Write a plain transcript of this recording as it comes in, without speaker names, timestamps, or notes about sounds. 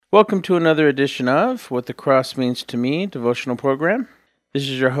Welcome to another edition of What the Cross Means to Me devotional program. This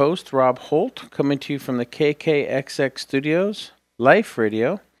is your host, Rob Holt, coming to you from the KKXX Studios, Life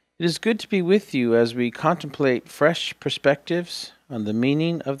Radio. It is good to be with you as we contemplate fresh perspectives on the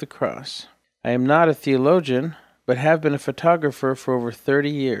meaning of the cross. I am not a theologian, but have been a photographer for over 30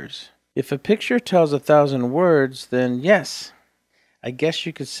 years. If a picture tells 1,000 words, then yes, I guess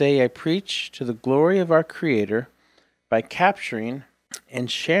you could say I preach to the glory of our Creator by capturing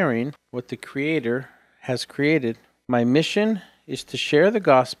and sharing what the Creator has created. My mission is to share the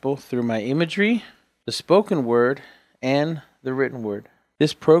gospel through my imagery, the spoken word, and the written word.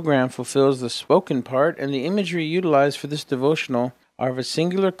 This program fulfills the spoken part, and the imagery utilized for this devotional are of a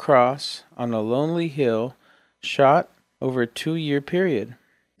singular cross on a lonely hill shot over a 2-year period.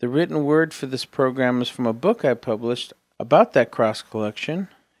 The written word for this program is from a book I published about that cross collection.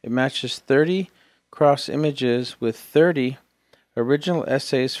 It matches 30 cross images with 30 original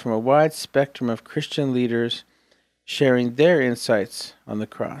essays from a wide spectrum of Christian leaders sharing their insights on the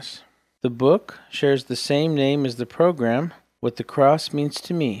cross. The book shares the same name as the program, What the Cross Means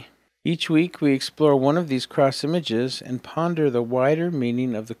to Me. Each week we explore one of these cross images and ponder the wider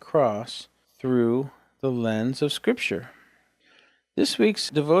meaning of the cross through the lens of Scripture. This week's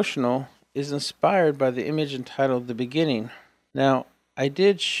devotional is inspired by the image entitled The Beginning. Now, I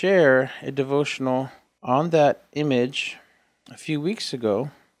did share a devotional on that image a few weeks ago.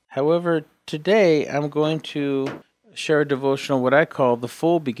 However, today I'm going to share a devotional, what I call The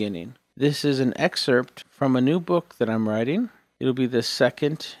Full Beginning. This is an excerpt from a new book that I'm writing. It'll be the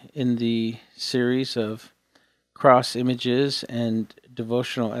second in the series of cross images and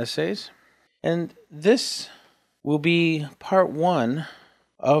devotional essays. And this will be part 1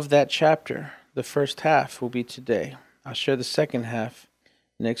 of that chapter. The first half will be today. I'll share the second half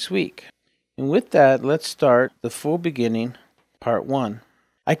next week. And with that, let's start The Full Beginning, Part 1.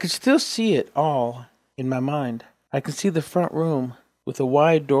 I could still see it all in my mind. I could see the front room with a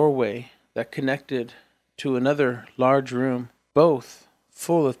wide doorway that connected to another large room, both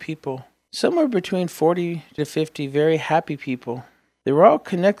full of people, somewhere between 40 to 50 very happy people. They were all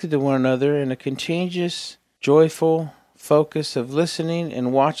connected to one another in a contagious, joyful focus of listening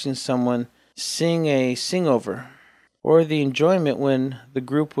and watching someone sing a sing-over, or the enjoyment when the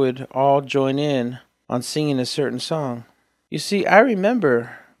group would all join in on singing a certain song. You see, I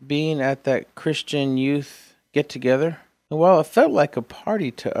remember being at that Christian youth get-together, and while it felt like a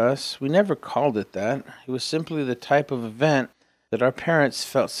party to us, we never called it that. It was simply the type of event that our parents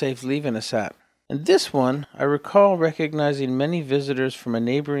felt safe leaving us at. And this one, I recall recognizing many visitors from a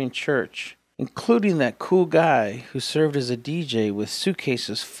neighboring church, including that cool guy who served as a DJ with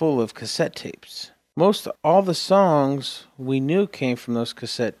suitcases full of cassette tapes. Most all the songs we knew came from those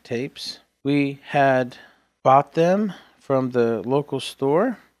cassette tapes. We had bought them from the local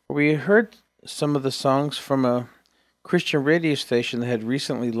store. We heard some of the songs from a Christian radio station that had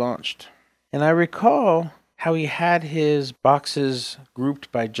recently launched. And I recall how he had his boxes grouped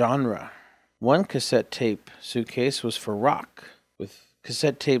by genre. One cassette tape suitcase was for rock, with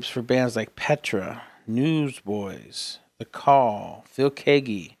cassette tapes for bands like Petra, Newsboys, The Call, Phil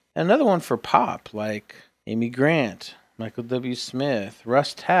Keaggy. Another one for pop, like Amy Grant, Michael W. Smith,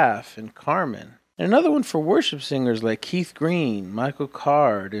 Russ Taff, and Carmen. And another one for worship singers like Keith Green, Michael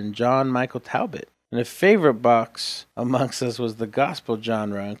Card, and John Michael Talbot. And a favorite box amongst us was the gospel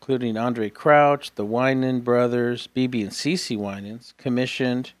genre, including Andre Crouch, the Winan Brothers, BB and CeCe Winans,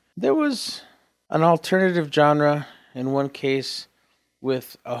 commissioned. There was an alternative genre, in one case,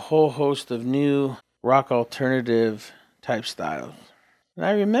 with a whole host of new rock alternative type styles. And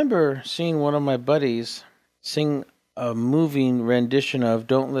I remember seeing one of my buddies sing a moving rendition of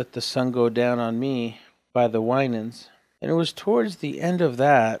Don't Let the Sun Go Down on Me by the Winans. And it was towards the end of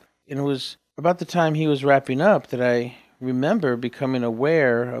that, and it was about the time he was wrapping up, that I remember becoming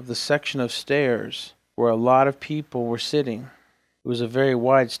aware of the section of stairs where a lot of people were sitting. It was a very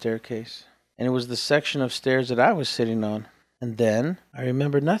wide staircase, and it was the section of stairs that I was sitting on. And then I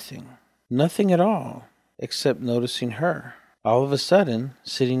remember nothing at all, except noticing her, all of a sudden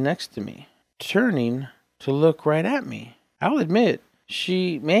sitting next to me, turning to look right at me. I'll admit,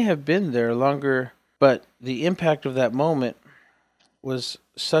 she may have been there longer, but the impact of that moment was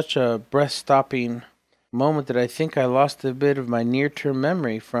such a breath-stopping moment that I think I lost a bit of my near-term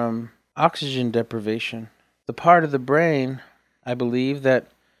memory from oxygen deprivation. The part of the brain, I believe, that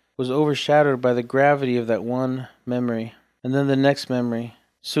was overshadowed by the gravity of that one memory. And then the next memory,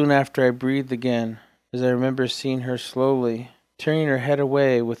 soon after I breathed again, as I remember seeing her slowly turning her head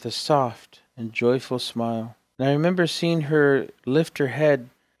away with a soft and joyful smile. And I remember seeing her lift her head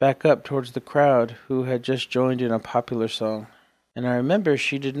back up towards the crowd who had just joined in a popular song. and I remember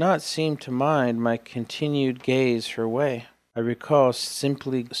she did not seem to mind my continued gaze her way. I recall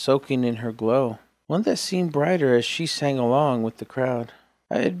simply soaking in her glow, one that seemed brighter as she sang along with the crowd.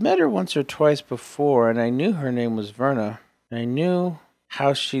 I had met her once or twice before, and I knew her name was Verna, and I knew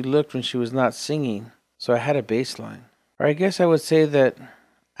how she looked when she was not singing, so I had a baseline. Or I guess I would say that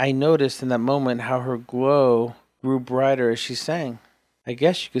I noticed in that moment how her glow grew brighter as she sang. I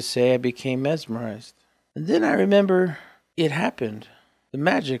guess you could say I became mesmerized. And then I remember it happened. The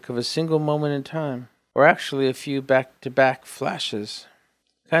magic of a single moment in time. Or actually a few back-to-back flashes.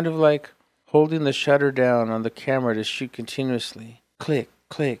 Kind of like holding the shutter down on the camera to shoot continuously. Click,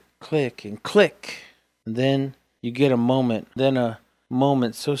 click, click, and click. And then you get a moment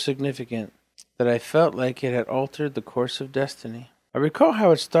so significant that I felt like it had altered the course of destiny. I recall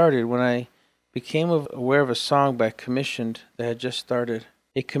how it started when I became aware of a song by Commissioned that had just started.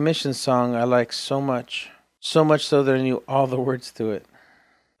 A commissioned song I liked so much so that I knew all the words to it.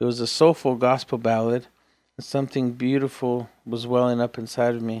 It was a soulful gospel ballad, and something beautiful was welling up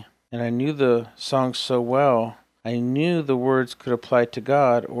inside of me. And I knew the song so well, I knew the words could apply to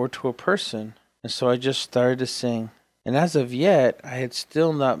God or to a person, and so I just started to sing. And as of yet, I had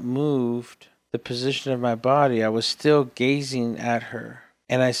still not moved the position of my body. I was still gazing at her,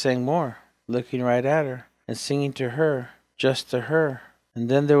 and I sang more, looking right at her, and singing to her, just to her. And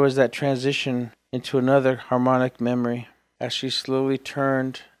then there was that transition into another harmonic memory, as she slowly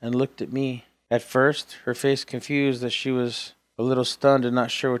turned and looked at me. At first, her face confused, as she was a little stunned and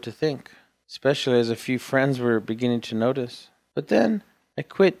not sure what to think, especially as a few friends were beginning to notice. But then I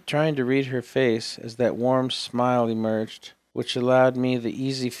quit trying to read her face as that warm smile emerged, which allowed me the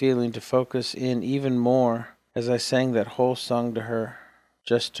easy feeling to focus in even more as I sang that whole song to her,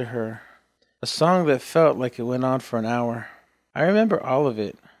 just to her. A song that felt like it went on for an hour. I remember all of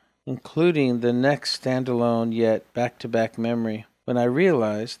it, including the next standalone yet back-to-back memory, when I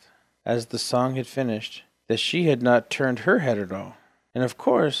realized, as the song had finished, that she had not turned her head at all. And of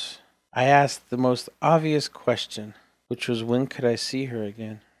course, I asked the most obvious question, which was, when could I see her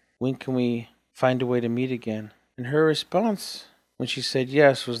again? When can we find a way to meet again? And her response, when she said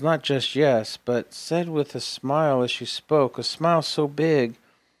yes, was not just yes, but said with a smile as she spoke, a smile so big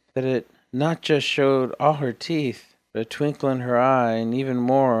that it not just showed all her teeth, but a twinkle in her eye, and even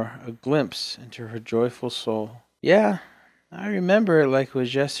more, a glimpse into her joyful soul. Yeah, I remember it like it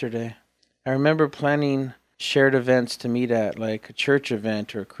was yesterday. I remember planning shared events to meet at, like a church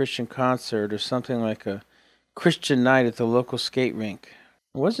event or a Christian concert or something like a Christian night at the local skate rink.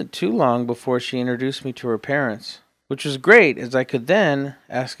 It wasn't too long before she introduced me to her parents, which was great, as I could then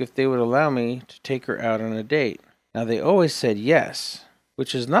ask if they would allow me to take her out on a date. Now, they always said yes,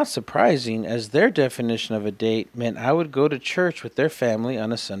 which is not surprising, as their definition of a date meant I would go to church with their family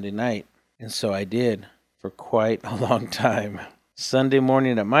on a Sunday night. And so I did, for quite a long time. Sunday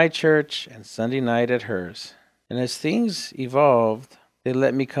morning at my church and Sunday night at hers. And as things evolved, they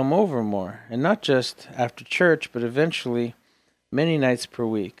let me come over more, and not just after church, but eventually many nights per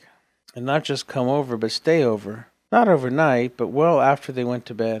week. And not just come over, but stay over. Not overnight, but well after they went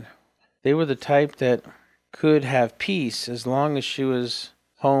to bed. They were the type that could have peace as long as she was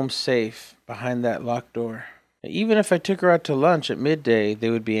home safe behind that locked door. Even if I took her out to lunch at midday, they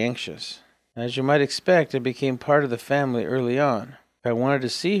would be anxious. As you might expect, I became part of the family early on. If I wanted to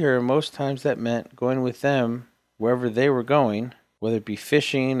see her, most times that meant going with them wherever they were going, whether it be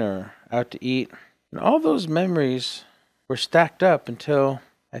fishing or out to eat. And all those memories were stacked up until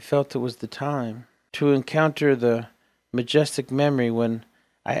I felt it was the time to encounter the majestic memory when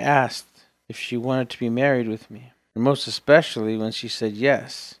I asked if she wanted to be married with me. And most especially when she said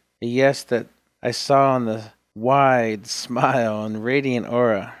yes. A yes that I saw on the wide smile and radiant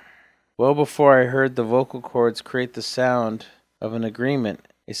aura. Well before I heard the vocal cords create the sound of an agreement,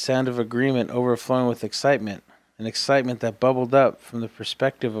 a sound of agreement overflowing with excitement, an excitement that bubbled up from the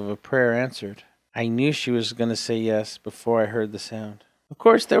perspective of a prayer answered. I knew she was going to say yes before I heard the sound. Of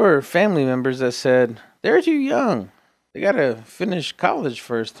course, there were family members that said, they're too young. They got to finish college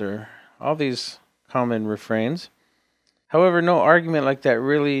first, or all these common refrains. However, no argument like that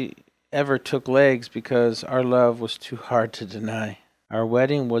really ever took legs because our love was too hard to deny. Our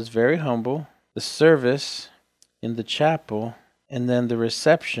wedding was very humble. The service in the chapel, and then the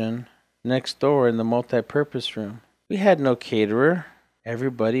reception next door in the multi-purpose room. We had no caterer.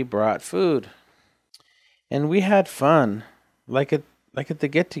 Everybody brought food. And we had fun, like at the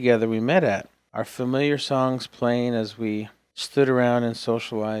get-together we met at. Our familiar songs playing as we stood around and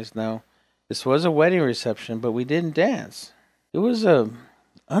socialized. Now, this was a wedding reception, but we didn't dance. It was an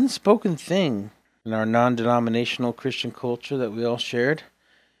unspoken thing in our non-denominational Christian culture that we all shared.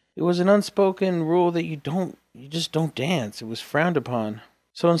 It was an unspoken rule that you just don't dance. It was frowned upon.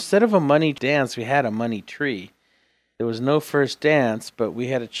 So instead of a money dance, we had a money tree. There was no first dance, but we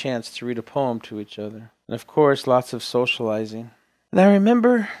had a chance to read a poem to each other. And of course, lots of socializing. And I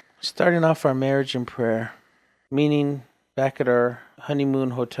remember starting off our marriage in prayer, meaning back at our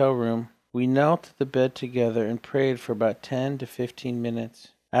honeymoon hotel room, we knelt at the bed together and prayed for about 10 to 15 minutes,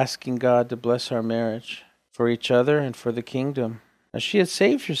 asking God to bless our marriage, for each other and for the kingdom. Now, she had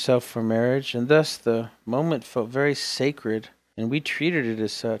saved herself for marriage, and thus the moment felt very sacred, and we treated it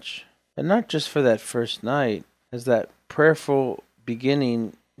as such. And not just for that first night, as that prayerful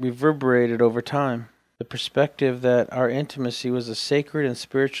beginning reverberated over time. The perspective that our intimacy was a sacred and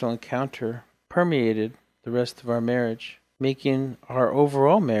spiritual encounter permeated the rest of our marriage, making our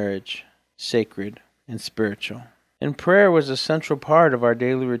overall marriage sacred and spiritual. And prayer was a central part of our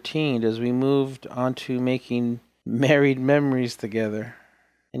daily routine as we moved on to making married memories together.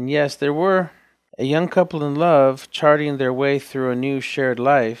 And yes, there were a young couple in love charting their way through a new shared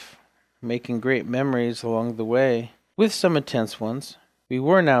life, making great memories along the way, with some intense ones. We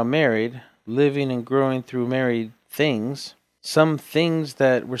were now married, living and growing through married things, some things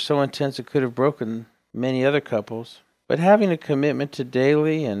that were so intense it could have broken many other couples. But having a commitment to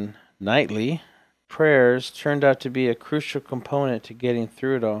daily and nightly prayers turned out to be a crucial component to getting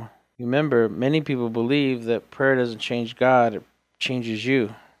through it all. Remember, many people believe that prayer doesn't change God, it changes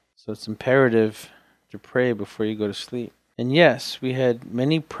you. So it's imperative to pray before you go to sleep. And yes, we had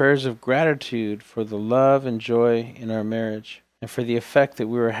many prayers of gratitude for the love and joy in our marriage and for the effect that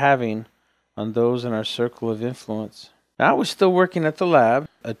we were having on those in our circle of influence. Now, I was still working at the lab,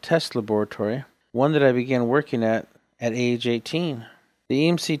 a test laboratory, one that I began working at age 18. The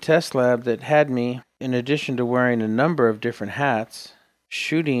EMC test lab that had me, in addition to wearing a number of different hats,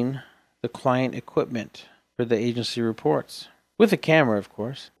 shooting the client equipment for the agency reports, with a camera, of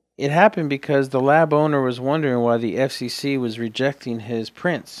course. It happened because the lab owner was wondering why the FCC was rejecting his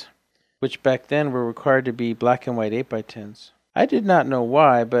prints, which back then were required to be black and white 8x10s. I did not know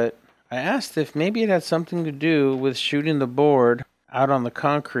why, but I asked if maybe it had something to do with shooting the board out on the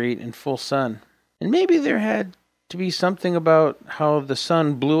concrete in full sun. And maybe there had to be something about how the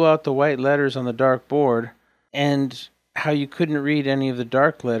sun blew out the white letters on the dark board and how you couldn't read any of the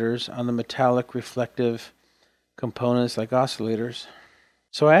dark letters on the metallic reflective components like oscillators.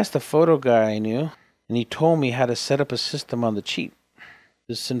 So I asked a photo guy I knew, and he told me how to set up a system on the cheap.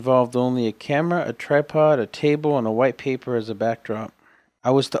 This involved only a camera, a tripod, a table, and a white paper as a backdrop.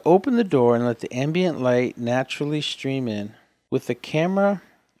 I was to open the door and let the ambient light naturally stream in. With the camera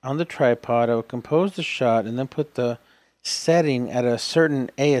on the tripod, I would compose the shot and then put the setting at a certain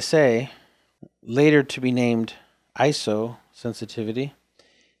ASA, later to be named ISO sensitivity.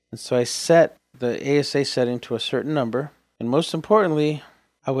 And so I set the ASA setting to a certain number, and most importantly,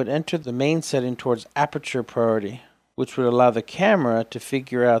 I would enter the main setting towards aperture priority, which would allow the camera to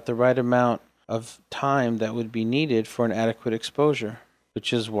figure out the right amount of time that would be needed for an adequate exposure,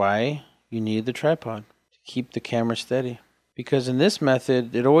 which is why you need the tripod, to keep the camera steady. Because in this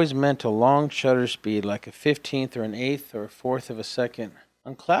method, it always meant a long shutter speed, like a 15th or an 8th or a 4th of a second.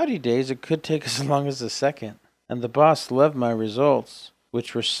 On cloudy days, it could take as long as a second. And the boss loved my results,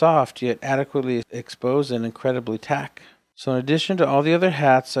 which were soft yet adequately exposed and incredibly tack. So in addition to all the other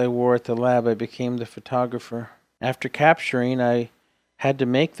hats I wore at the lab, I became the photographer. After capturing, I had to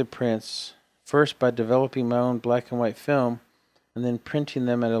make the prints, first by developing my own black and white film, and then printing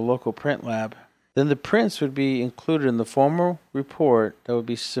them at a local print lab. Then the prints would be included in the formal report that would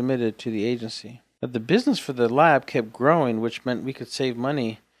be submitted to the agency. But the business for the lab kept growing, which meant we could save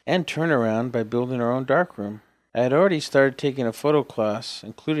money and turnaround by building our own darkroom. I had already started taking a photo class,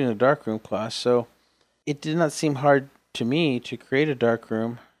 including a darkroom class, so it did not seem hard to me to create a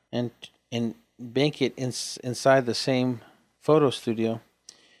darkroom and bank it inside the same photo studio.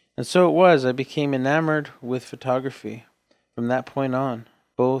 And so it was. I became enamored with photography from that point on,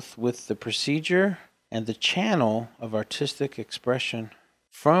 both with the procedure and the channel of artistic expression.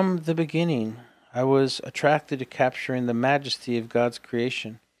 From the beginning, I was attracted to capturing the majesty of God's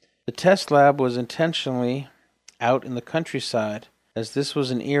creation. The test lab was intentionally out in the countryside, as this was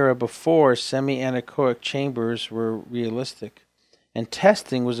an era before semi-anechoic chambers were realistic, and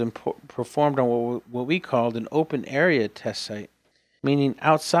testing was performed on what we called an open area test site, meaning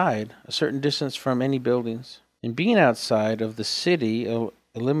outside, a certain distance from any buildings. And being outside of the city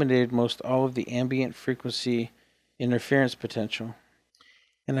eliminated most all of the ambient frequency interference potential.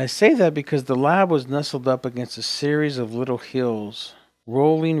 And I say that because the lab was nestled up against a series of little hills,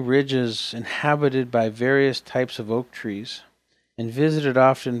 rolling ridges inhabited by various types of oak trees, and visited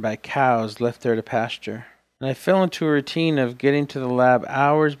often by cows left there to pasture. and I fell into a routine of getting to the lab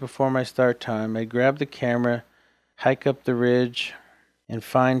hours before my start time. I'd grab the camera, hike up the ridge, and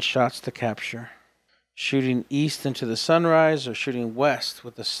find shots to capture. Shooting east into the sunrise or shooting west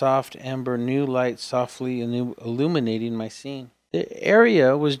with the soft amber new light softly illuminating my scene. The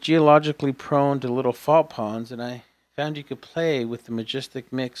area was geologically prone to little fault ponds, and I found you could play with the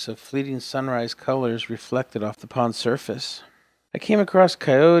majestic mix of fleeting sunrise colors reflected off the pond surface. I came across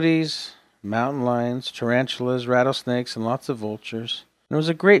coyotes, mountain lions, tarantulas, rattlesnakes, and lots of vultures. And it was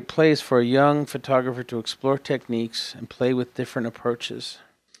a great place for a young photographer to explore techniques and play with different approaches.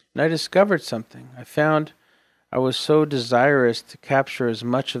 And I discovered something. I found I was so desirous to capture as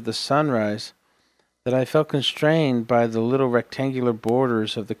much of the sunrise that I felt constrained by the little rectangular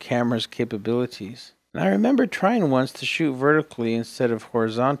borders of the camera's capabilities. And I remember trying once to shoot vertically instead of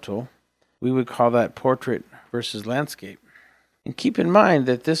horizontal. We would call that portrait versus landscape. And keep in mind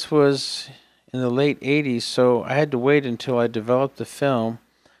that this was in the late 80s, so I had to wait until I developed the film,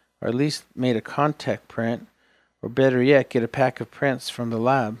 or at least made a contact print, or better yet, get a pack of prints from the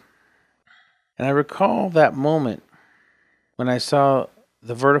lab. And I recall that moment when I saw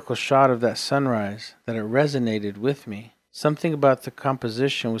the vertical shot of that sunrise, that it resonated with me. Something about the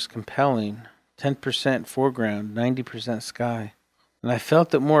composition was compelling, 10% foreground, 90% sky. And I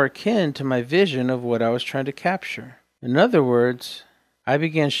felt it more akin to my vision of what I was trying to capture. In other words, I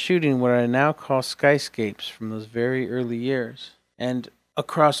began shooting what I now call skyscapes from those very early years. And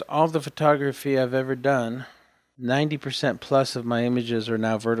across all the photography I've ever done, 90% plus of my images are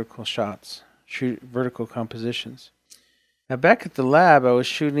now vertical shots, vertical compositions. Now back at the lab, I was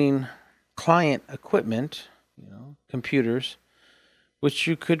shooting client equipment, computers, which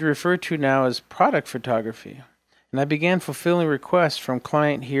you could refer to now as product photography. And I began fulfilling requests from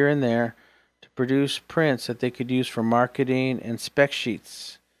client here and there to produce prints that they could use for marketing and spec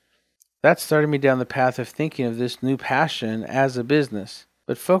sheets. That started me down the path of thinking of this new passion as a business.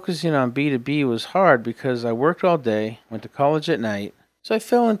 But focusing on B2B was hard because I worked all day, went to college at night, so I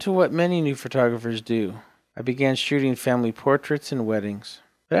fell into what many new photographers do. I began shooting family portraits and weddings.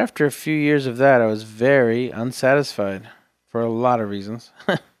 But after a few years of that, I was very unsatisfied, for a lot of reasons.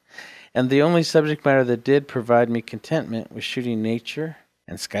 And the only subject matter that did provide me contentment was shooting nature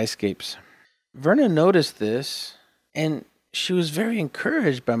and skyscapes. Verna noticed this, and she was very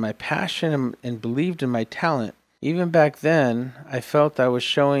encouraged by my passion and believed in my talent. Even back then, I felt I was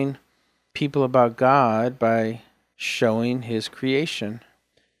showing people about God by showing His creation.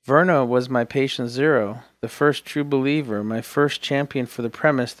 Verna was my patient zero, the first true believer, my first champion for the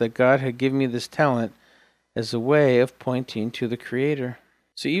premise that God had given me this talent as a way of pointing to the Creator.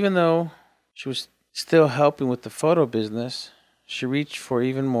 So even though she was still helping with the photo business, she reached for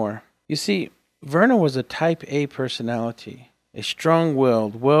even more. You see, Verna was a type A personality, a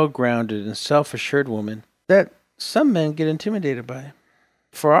strong-willed, well-grounded, and self-assured woman that some men get intimidated by.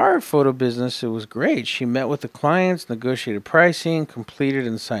 For our photo business, it was great. She met with the clients, negotiated pricing, completed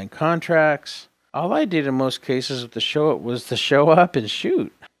and signed contracts. All I did in most cases was to show up and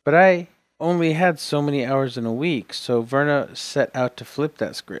shoot. But I only had so many hours in a week, so Verna set out to flip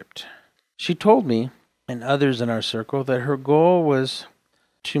that script. She told me, and others in our circle, that her goal was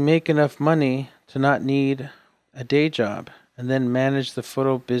to make enough money to not need a day job and then manage the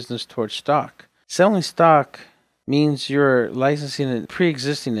photo business towards stock. Selling stock means you're licensing a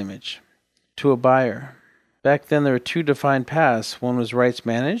pre-existing image to a buyer. Back then there were two defined paths. One was rights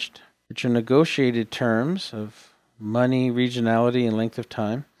managed, which are negotiated terms of money, regionality, and length of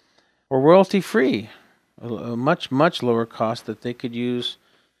time, or royalty-free, a much, much lower cost that they could use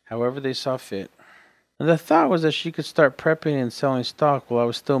however they saw fit. And the thought was that she could start prepping and selling stock while I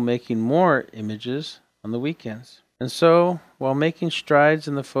was still making more images on the weekends. And so, while making strides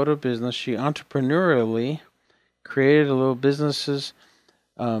in the photo business, she entrepreneurially created a little businesses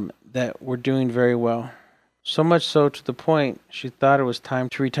that were doing very well. So much so to the point she thought it was time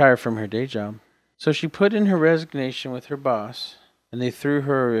to retire from her day job. So she put in her resignation with her boss, and they threw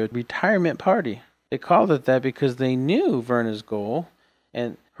her a retirement party. They called it that because they knew Verna's goal,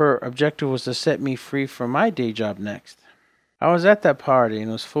 and her objective was to set me free from my day job next. I was at that party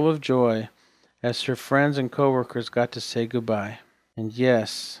and was full of joy as her friends and coworkers got to say goodbye. And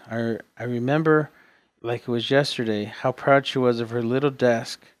yes, I remember like it was yesterday how proud she was of her little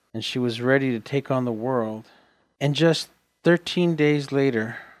desk, and she was ready to take on the world. And just 13 days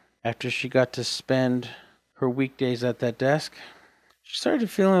later, after she got to spend her weekdays at that desk, she started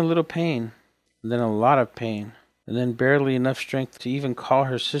feeling a little pain, and then a lot of pain, and then barely enough strength to even call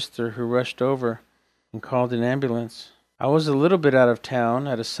her sister, who rushed over and called an ambulance. I was a little bit out of town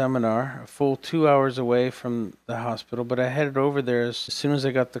at a seminar, a full 2 hours away from the hospital, but I headed over there as soon as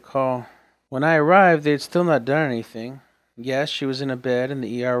I got the call. When I arrived, they had still not done anything. Yes, she was in a bed in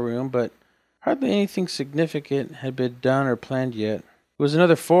the ER room, but hardly anything significant had been done or planned yet. It was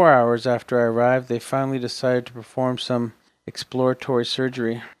another 4 hours after I arrived they finally decided to perform some exploratory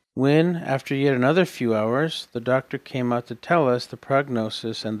surgery. When, after yet another few hours, the doctor came out to tell us the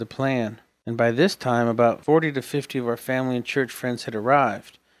prognosis and the plan. And by this time, about 40 to 50 of our family and church friends had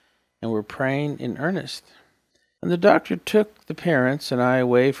arrived and were praying in earnest. And the doctor took the parents and I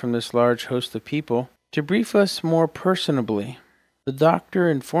away from this large host of people to brief us more personably. The doctor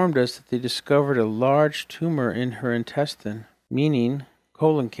informed us that they discovered a large tumor in her intestine, meaning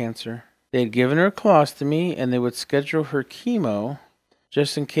colon cancer. They had given her a colostomy and they would schedule her chemo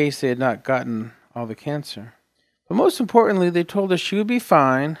just in case they had not gotten all the cancer. But most importantly, they told us she would be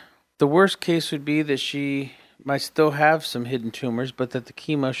fine. The worst case would be that she might still have some hidden tumors, but that the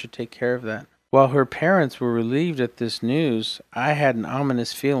chemo should take care of that. While her parents were relieved at this news, I had an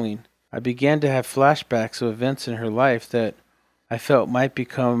ominous feeling. I began to have flashbacks of events in her life that I felt might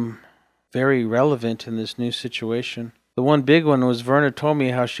become very relevant in this new situation. The one big one was Verna told me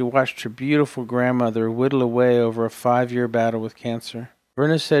how she watched her beautiful grandmother whittle away over a 5-year battle with cancer.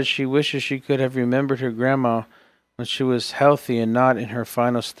 Verna said she wishes she could have remembered her grandma when she was healthy and not in her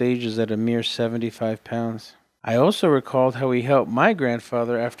final stages at a mere 75 pounds. I also recalled how he helped my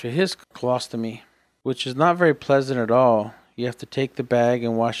grandfather after his colostomy, which is not very pleasant at all. You have to take the bag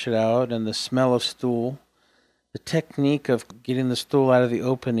and wash it out, and the smell of stool, the technique of getting the stool out of the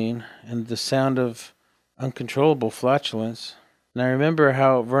opening, and the sound of uncontrollable flatulence. And I remember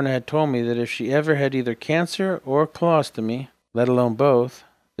how Verna had told me that if she ever had either cancer or colostomy, let alone both,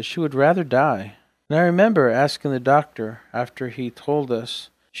 that she would rather die. And I remember asking the doctor after he told us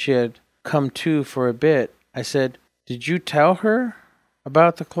she had come to for a bit, I said, "Did you tell her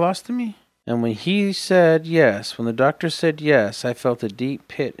about the colostomy?" And when he said yes, when the doctor said yes, I felt a deep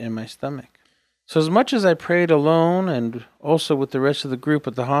pit in my stomach. So as much as I prayed alone and also with the rest of the group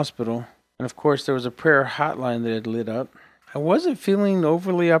at the hospital, and of course there was a prayer hotline that had lit up, I wasn't feeling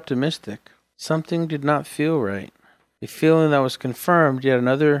overly optimistic. Something did not feel right. A feeling that was confirmed yet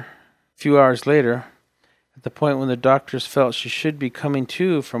another few hours later, at the point when the doctors felt she should be coming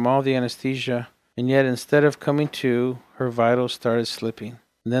to from all the anesthesia, and yet instead of coming to, her vitals started slipping.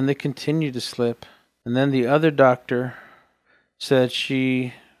 And then they continued to slip. And then the other doctor said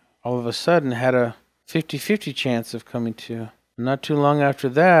she, all of a sudden, had a 50-50 chance of coming to. And not too long after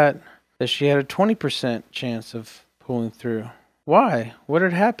that she had a 20% chance of pulling through. Why? What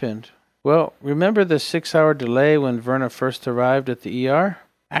had happened? Well, remember the 6-hour delay when Verna first arrived at the ER?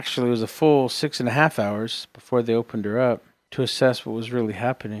 Actually, it was a full 6.5 hours before they opened her up to assess what was really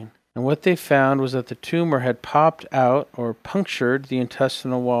happening. And what they found was that the tumor had popped out or punctured the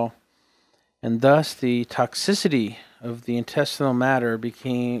intestinal wall. And thus the toxicity of the intestinal matter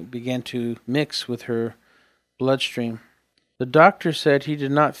began to mix with her bloodstream. The doctor said he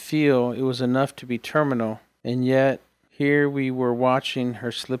did not feel it was enough to be terminal, and yet here we were watching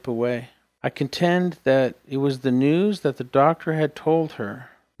her slip away. I contend that it was the news that the doctor had told her,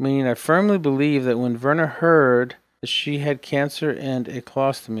 meaning I firmly believe that when Verna heard that she had cancer and a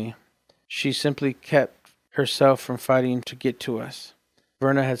colostomy, she simply kept herself from fighting to get to us.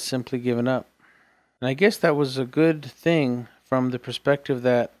 Verna had simply given up. And I guess that was a good thing from the perspective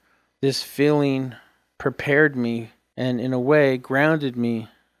that this feeling prepared me and in a way grounded me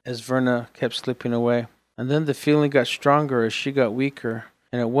as Verna kept slipping away. And then the feeling got stronger as she got weaker.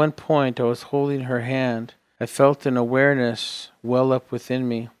 And at one point I was holding her hand. I felt an awareness well up within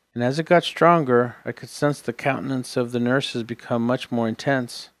me. And as it got stronger, I could sense the countenance of the nurses become much more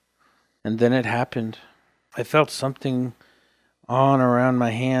intense. And then it happened. I felt something on around my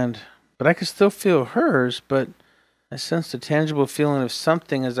hand, but I could still feel hers, but I sensed a tangible feeling of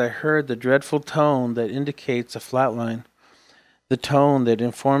something as I heard the dreadful tone that indicates a flatline, the tone that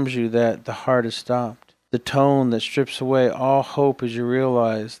informs you that the heart is stopped, the tone that strips away all hope as you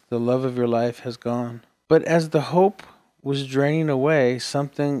realize the love of your life has gone. But as the hope was draining away,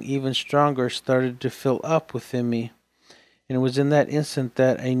 something even stronger started to fill up within me. And it was in that instant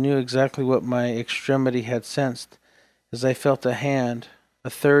that I knew exactly what my extremity had sensed, as I felt a hand, a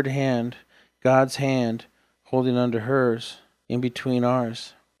third hand, God's hand, holding under hers, in between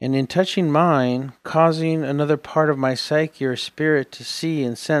ours. And in touching mine, causing another part of my psyche or spirit to see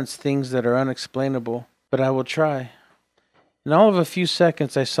and sense things that are unexplainable. But I will try. In all of a few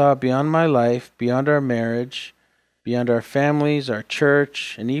seconds, I saw beyond my life, beyond our marriage, beyond our families, our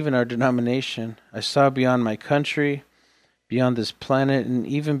church, and even our denomination. I saw beyond my country, beyond this planet, and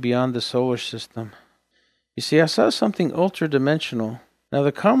even beyond the solar system. You see, I saw something ultra-dimensional. Now,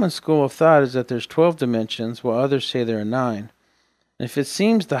 the common school of thought is that there's 12 dimensions, while others say there are 9. And if it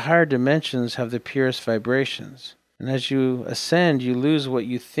seems the higher dimensions have the purest vibrations, and as you ascend, you lose what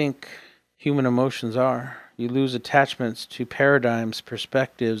you think human emotions are. You lose attachments to paradigms,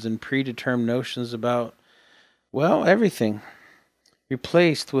 perspectives, and predetermined notions about, well, everything.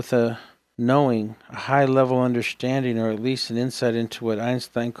 Replaced with a knowing, a high-level understanding, or at least an insight into what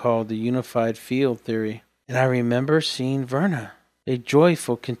Einstein called the unified field theory. And I remember seeing Verna, a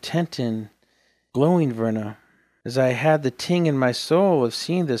joyful, contented, glowing Verna. As I had the ting in my soul of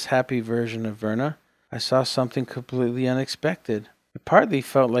seeing this happy version of Verna, I saw something completely unexpected. It partly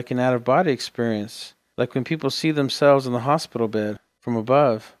felt like an out-of-body experience, like when people see themselves in the hospital bed from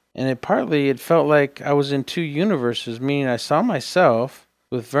above. And it felt like I was in two universes, meaning I saw myself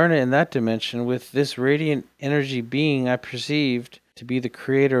with Verna in that dimension, with this radiant energy being I perceived to be the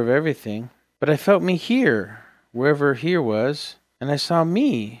creator of everything. But I felt me here, wherever here was, and I saw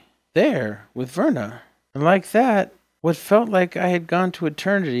me there with Verna. And like that, what felt like I had gone to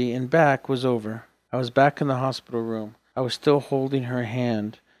eternity and back was over. I was back in the hospital room. I was still holding her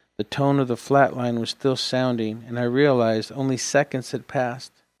hand. The tone of the flatline was still sounding, and I realized only seconds had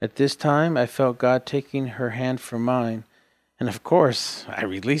passed. At this time, I felt God taking her hand from mine, and of course, I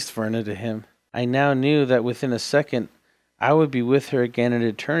released Verna to him. I now knew that within a second, I would be with her again in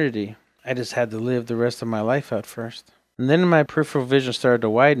eternity. I just had to live the rest of my life out first. And then my peripheral vision started to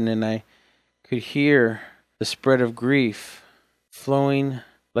widen, and I could hear the spread of grief flowing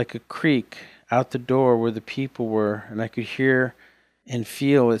like a creek out the door where the people were, and I could hear and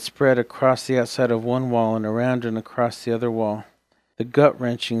feel it spread across the outside of one wall and around and across the other wall. The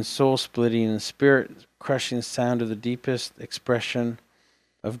gut-wrenching, soul-splitting, and spirit-crushing sound of the deepest expression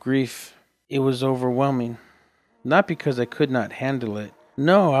of grief. It was overwhelming. Not because I could not handle it.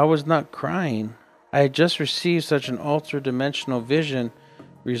 No, I was not crying. I had just received such an ultra-dimensional vision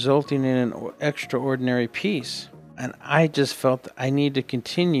resulting in an extraordinary peace. And I just felt that I need to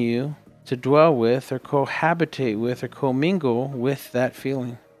continue to dwell with or cohabitate with or commingle with that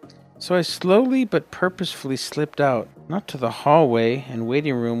feeling. So I slowly but purposefully slipped out, not to the hallway and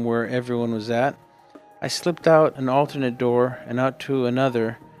waiting room where everyone was at. I slipped out an alternate door and out to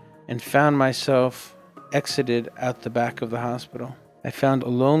another and found myself exited out the back of the hospital. I found a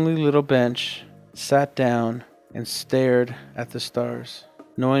lonely little bench, sat down, and stared at the stars,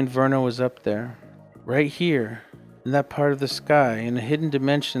 knowing Verna was up there, right here, in that part of the sky, in a hidden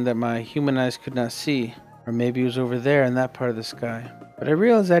dimension that my human eyes could not see, or maybe it was over there in that part of the sky. But I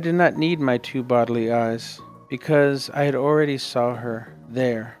realized I did not need my two bodily eyes, because I had already saw her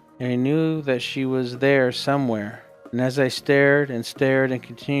there, and I knew that she was there somewhere. And as I stared and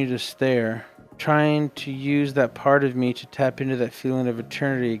continued to stare, trying to use that part of me to tap into that feeling of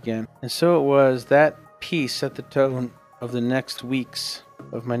eternity again. And so it was that peace set the tone of the next weeks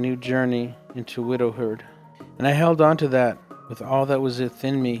of my new journey into widowhood. And I held on to that with all that was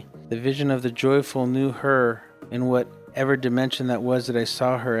within me, the vision of the joyful new her in whatever dimension that was that I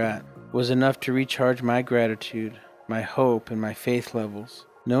saw her at, was enough to recharge my gratitude, my hope, and my faith levels.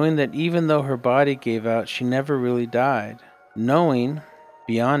 Knowing that even though her body gave out, she never really died. Knowing,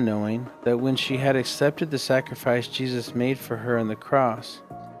 beyond knowing, that when she had accepted the sacrifice Jesus made for her on the cross,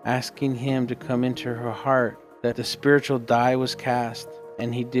 asking him to come into her heart, that the spiritual die was cast,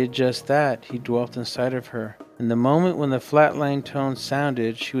 and he did just that. He dwelt inside of her. And the moment when the flatline tone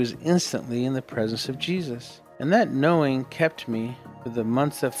sounded, she was instantly in the presence of Jesus. And that knowing kept me, for the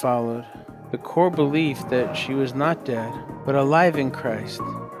months that followed, the core belief that she was not dead, but alive in Christ.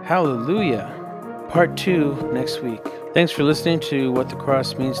 Hallelujah! Part 2 next week. Thanks for listening to What the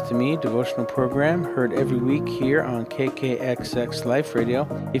Cross Means to Me devotional program, heard every week here on KKXX Life Radio.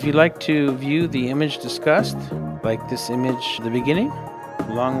 If you'd like to view the image discussed, like this image at the beginning,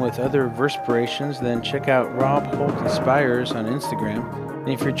 along with other verspirations, then check out Rob Holt Inspires on Instagram. And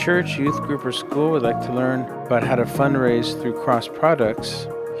if your church, youth group, or school would like to learn about how to fundraise through Cross products,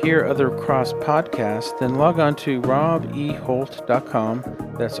 hear other Cross podcasts, then log on to robeholt.com.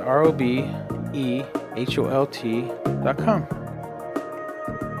 That's ROBEHOLT.com.